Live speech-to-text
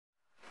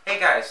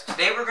guys,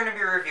 today we're going to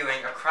be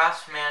reviewing a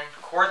Craftsman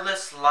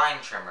cordless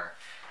line trimmer.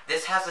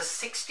 This has a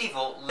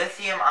 60-volt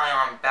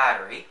lithium-ion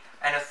battery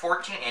and a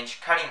 14-inch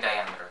cutting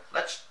diameter.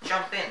 Let's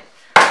jump in.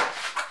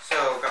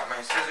 So, got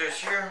my scissors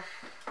here,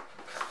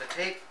 cut the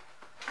tape.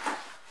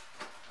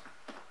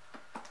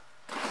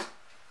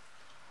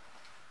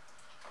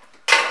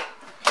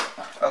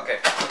 Okay,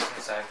 what's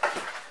inside?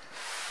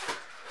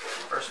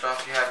 First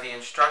off, you have the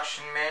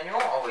instruction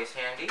manual, always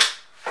handy.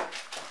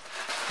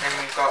 Then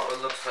we've got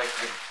what looks like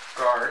the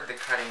guard, the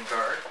cutting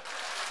guard.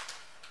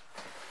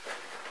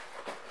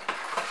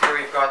 Here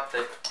we've got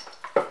the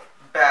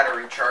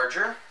battery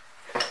charger.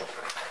 Just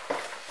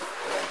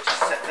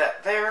set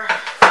that there.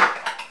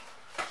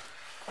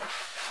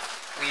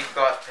 We've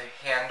got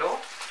the handle.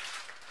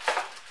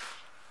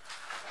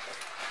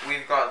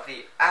 We've got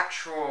the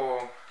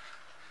actual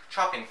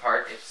chopping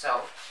part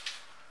itself.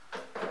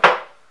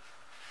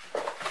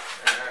 What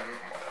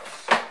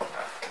else?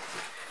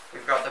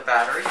 We've got the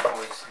battery,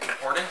 always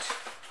important.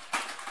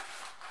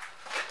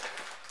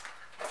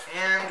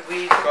 And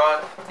we've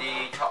got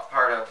the top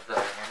part of the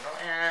handle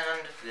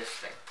and this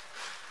thing.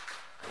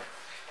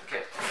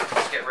 Okay,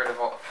 let's get rid of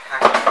all the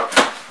packing.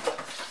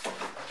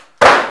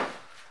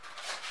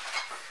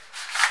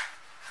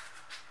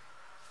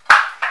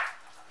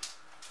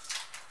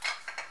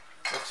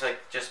 Looks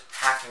like just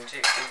packing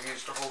tape they've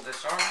used to hold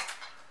this on.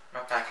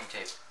 Not packing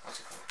tape.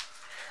 What's it called?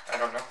 I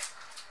don't know.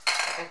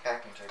 I think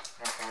packing tape.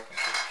 Not packing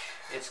tape.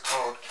 It's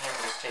called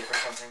canvas tape or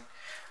something.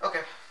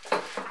 Okay.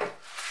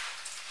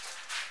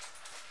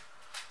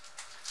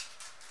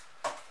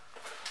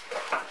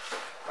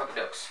 Okie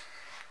dokes.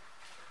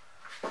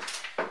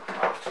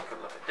 I'll take a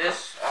look at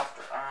this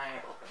after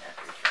I open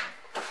everything.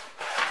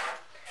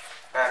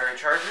 Battery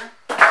charger.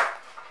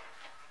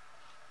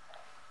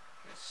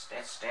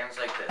 It stands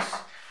like this.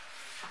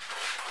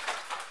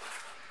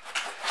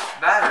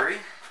 Battery.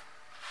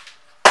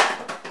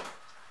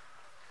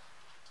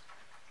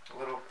 A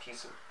little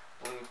piece of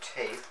blue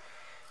tape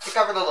to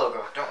cover the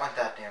logo. Don't want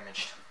that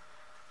damaged.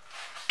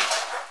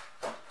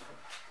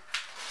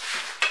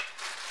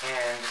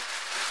 And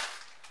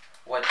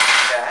what's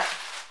that?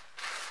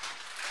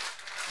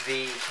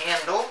 The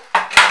handle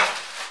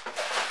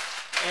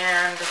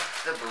and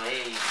the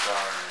blade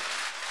guard.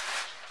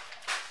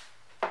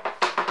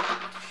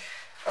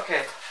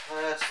 Okay,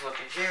 let's look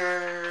at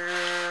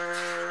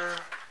here.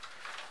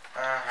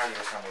 How do you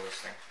assemble this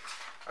thing?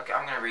 Okay,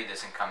 I'm gonna read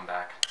this and come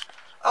back.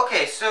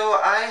 Okay, so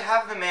I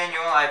have the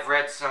manual. I've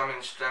read some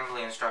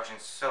assembly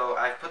instructions, so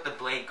I've put the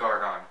blade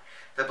guard on.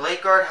 The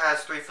blade guard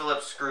has 3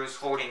 Phillips screws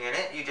holding in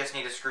it. You just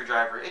need a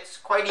screwdriver. It's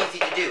quite easy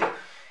to do.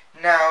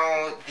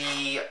 Now,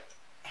 the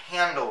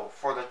handle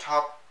for the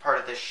top part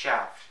of this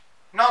shaft,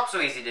 not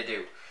so easy to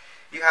do.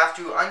 You have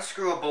to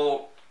unscrew a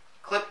bolt,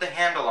 clip the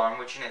handle on,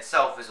 which in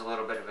itself is a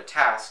little bit of a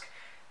task,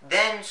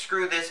 then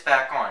screw this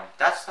back on.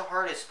 That's the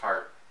hardest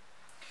part.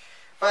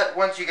 But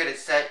once you get it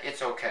set,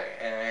 it's okay.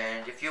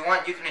 And if you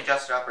want, you can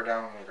adjust it up or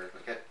down later.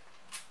 Get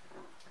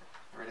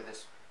rid of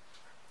this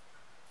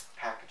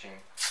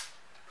packaging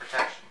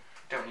protection.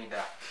 Don't need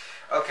that.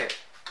 Okay.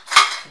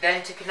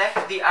 Then to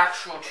connect the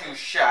actual 2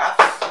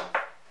 shafts,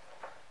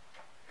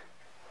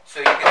 so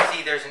you can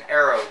see there's an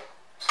arrow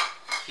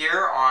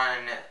here on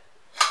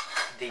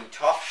the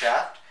top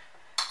shaft,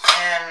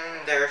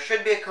 and there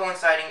should be a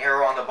coinciding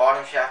arrow on the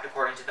bottom shaft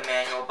according to the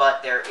manual,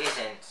 but there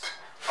isn't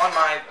on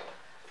my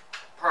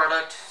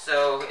product,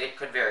 so it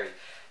could vary.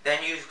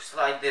 Then you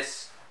slide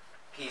this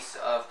piece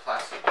of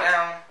plastic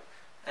down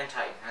and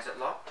tighten. Has it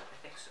locked? I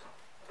think so.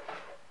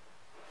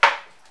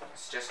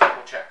 Let's just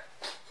double check.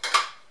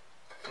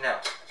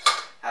 No.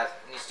 Hasn't.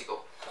 It needs to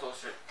go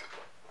closer.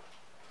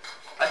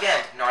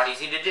 Again, not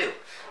easy to do.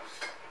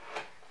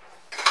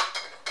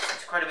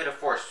 It's quite a bit of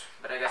force,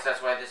 but I guess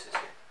that's why this is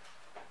here.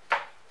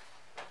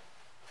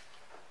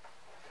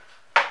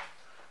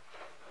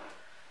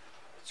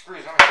 It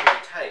screws on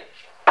pretty tight.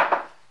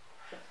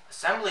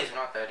 Assembly is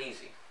not that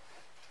easy.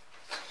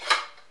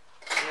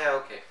 Yeah,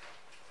 okay.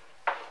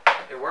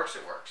 It works,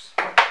 it works.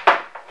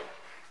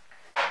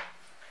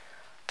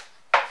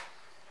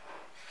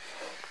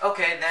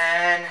 Okay,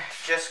 then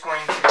just going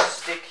to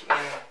stick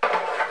in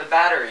the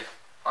battery.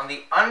 On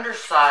the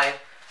underside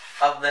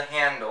of the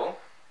handle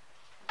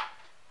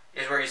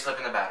is where you slip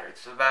in the battery.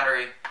 So the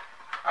battery,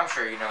 I'm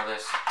sure you know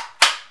this.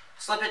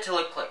 Slip it till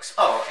it clicks.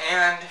 Oh,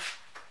 and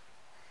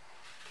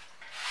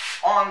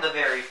on the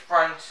very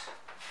front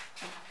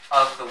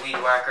of the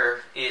weed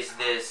whacker is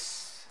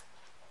this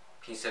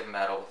piece of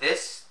metal.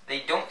 This, they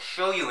don't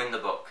show you in the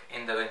book.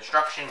 In the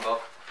instruction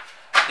book,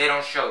 they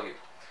don't show you.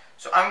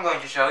 So I'm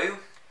going to show you.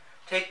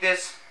 Take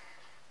this,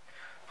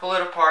 pull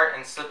it apart,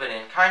 and slip it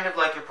in, kind of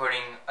like you're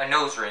putting a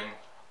nose ring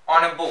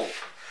on a bolt.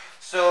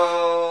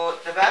 So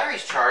the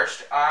battery's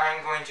charged.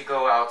 I'm going to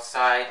go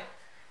outside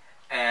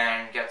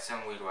and get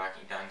some weed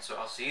whacking done, so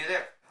I'll see you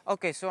there.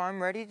 Okay, so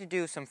I'm ready to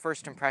do some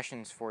first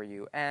impressions for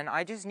you, and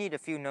I just need a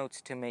few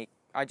notes to make.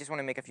 I just want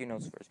to make a few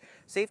notes first.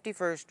 Safety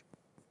first,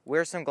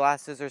 wear some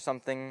glasses or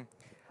something.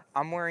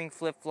 I'm wearing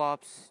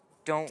flip-flops.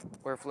 Don't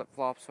wear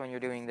flip-flops when you're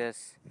doing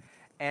this.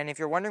 And if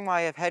you're wondering why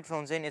I have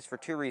headphones in, it's for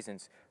two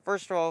reasons.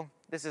 First of all,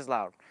 this is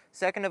loud.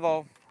 Second of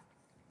all,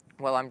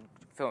 well, I'm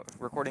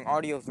recording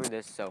audio through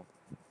this, so.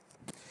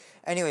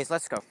 Anyways,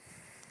 let's go.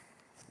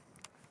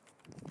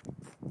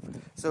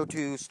 So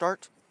to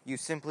start, you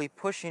simply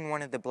push in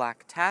one of the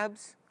black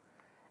tabs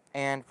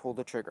and pull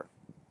the trigger.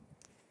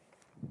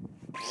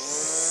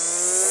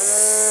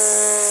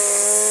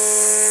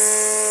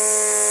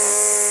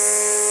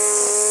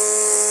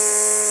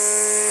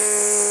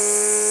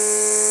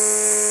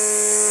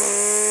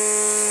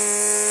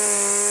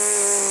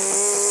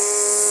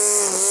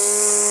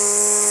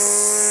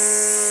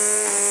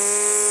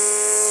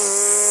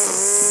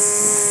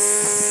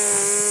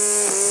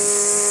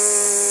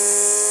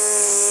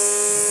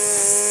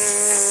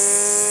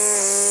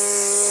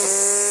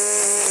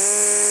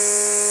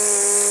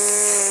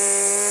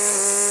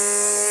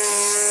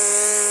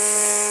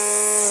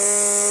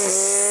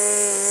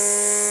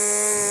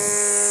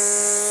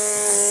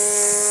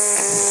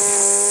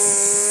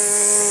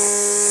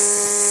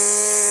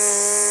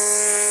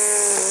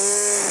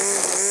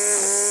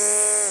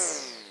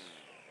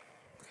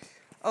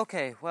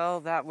 Okay,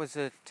 well, that was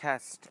a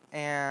test,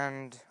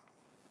 and,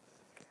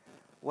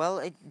 well,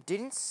 it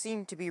didn't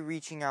seem to be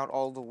reaching out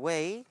all the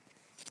way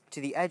to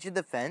the edge of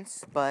the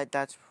fence, but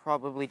that's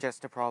probably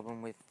just a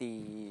problem with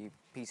the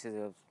pieces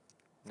of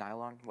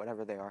nylon,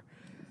 whatever they are.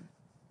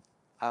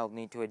 I'll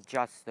need to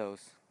adjust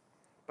those.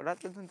 But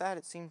other than that,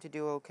 it seemed to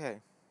do okay.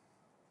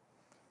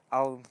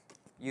 I'll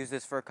use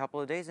this for a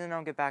couple of days, and then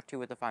I'll get back to you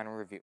with the final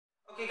review.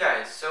 Okay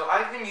guys, so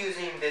I've been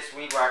using this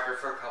weed whacker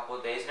for a couple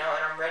of days now,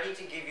 and I'm ready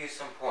to give you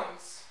some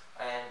points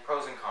and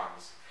pros and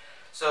cons.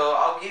 So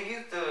I'll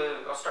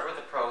start with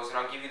the pros, and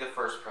I'll give you the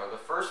first pro. The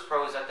first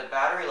pro is that the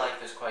battery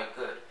life is quite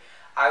good.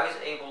 I was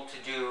able to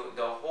do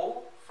the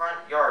whole front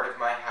yard of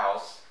my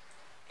house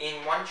in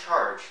one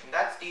charge, and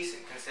that's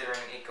decent considering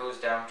it goes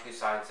down two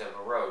sides of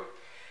a road.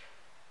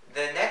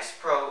 The next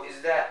pro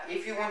is that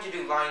if you want to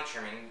do line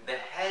trimming, the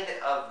head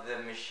of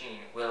the machine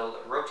will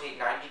rotate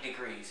 90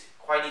 degrees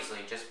quite easily.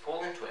 Just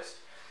pull and twist.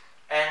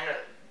 And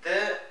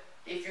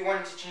if you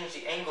wanted to change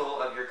the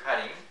angle of your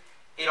cutting,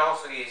 it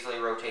also easily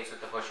rotates with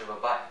the push of a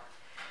button.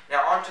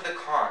 Now on to the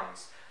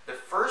cons. The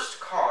first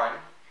con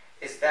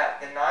is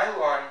that the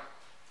nylon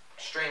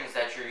strings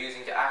that you're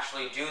using to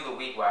actually do the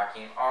weed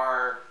whacking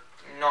are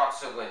not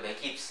so good. They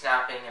keep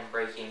snapping and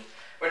breaking,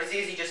 but it's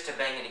easy just to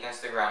bang it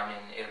against the ground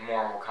and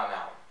more will come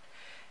out.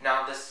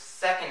 Now the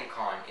second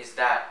con is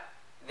that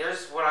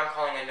there's what I'm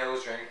calling a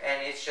nose ring,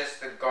 and it's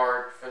just the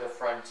guard for the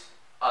front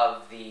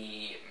of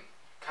the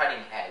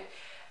cutting head,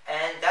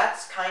 and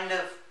that's kind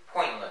of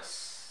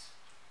pointless.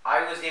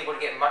 I was able to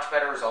get much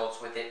better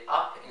results with it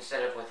up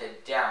instead of with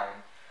it down.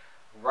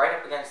 Right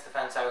up against the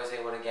fence I was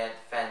able to get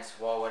fence,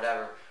 wall,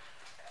 whatever,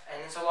 and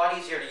it's a lot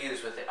easier to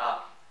use with it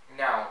up.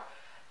 Now,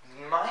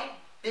 my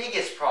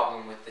biggest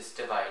problem with this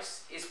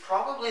device is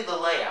probably the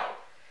layout.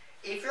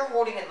 If you're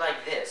holding it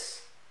like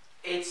this,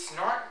 it's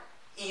not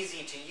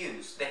easy to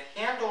use. The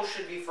handle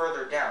should be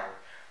further down.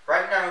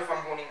 Right now, if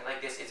I'm holding it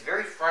like this, it's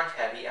very front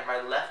heavy and my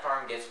left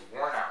arm gets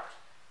worn out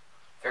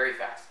very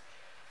fast.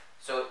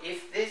 So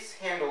if this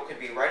handle could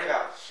be right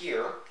about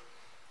here,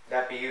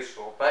 that'd be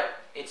useful, but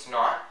it's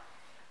not.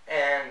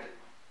 And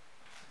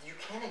you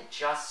can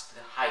adjust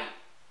the height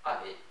of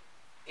it.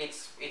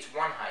 It's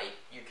one height.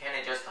 You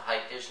can adjust the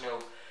height. There's no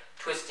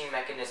twisting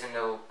mechanism,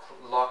 no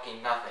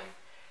locking, nothing.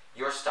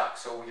 You're stuck.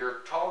 So you're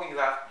tall,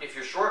 if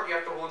you're short, you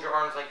have to hold your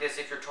arms like this.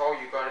 If you're tall,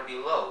 you've got to be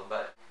low,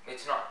 but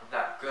it's not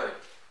that good.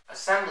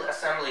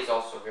 Assembly is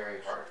also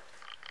very hard.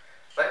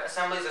 But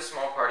assembly is a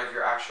small part of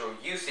your actual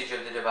usage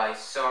of the device,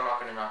 so I'm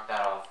not going to knock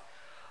that off.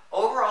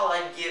 Overall,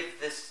 I'd give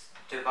this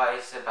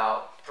device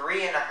about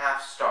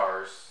 3.5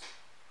 stars.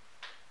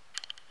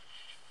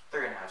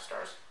 3.5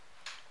 stars.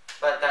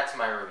 But that's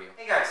my review.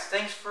 Hey guys,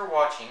 thanks for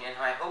watching, and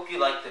I hope you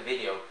liked the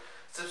video.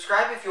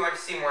 Subscribe if you want to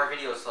see more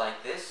videos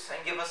like this,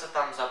 and give us a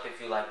thumbs up if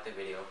you liked the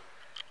video.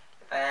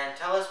 And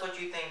tell us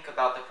what you think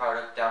about the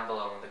product down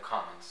below in the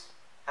comments.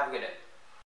 Have a good day.